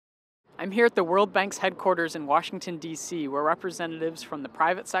I'm here at the World Bank's headquarters in Washington, D.C., where representatives from the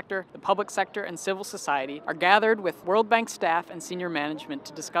private sector, the public sector, and civil society are gathered with World Bank staff and senior management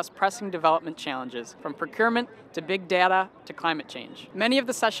to discuss pressing development challenges, from procurement to big data to climate change. Many of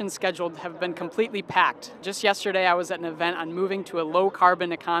the sessions scheduled have been completely packed. Just yesterday, I was at an event on moving to a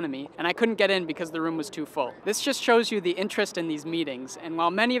low-carbon economy, and I couldn't get in because the room was too full. This just shows you the interest in these meetings, and while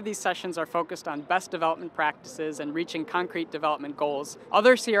many of these sessions are focused on best development practices and reaching concrete development goals,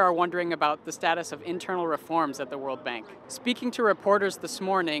 others here are wondering about the status of internal reforms at the World Bank. Speaking to reporters this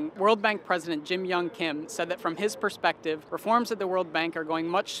morning, World Bank President Jim Young Kim said that from his perspective, reforms at the World Bank are going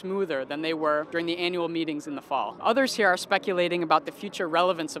much smoother than they were during the annual meetings in the fall. Others here are speculating about the future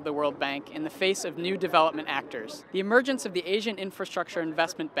relevance of the World Bank in the face of new development actors. The emergence of the Asian Infrastructure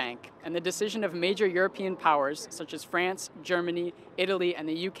Investment Bank and the decision of major European powers such as France, Germany, Italy, and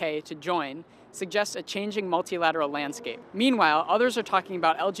the UK to join suggests a changing multilateral landscape. Meanwhile, others are talking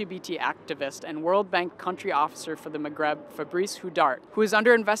about LGBT activist and World Bank country officer for the Maghreb, Fabrice Houdart, who is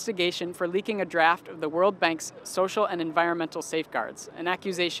under investigation for leaking a draft of the World Bank's social and environmental safeguards, an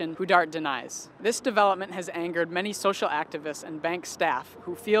accusation Houdart denies. This development has angered many social activists and bank staff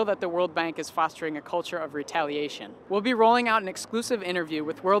who feel that the World Bank is fostering a culture of retaliation. We'll be rolling out an exclusive interview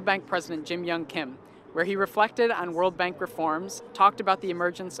with World Bank President Jim Young Kim, where he reflected on World Bank reforms, talked about the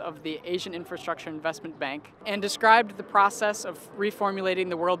emergence of the Asian Infrastructure Investment Bank, and described the process of reformulating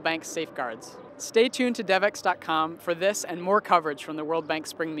the World Bank's safeguards. Stay tuned to Devex.com for this and more coverage from the World Bank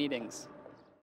spring meetings.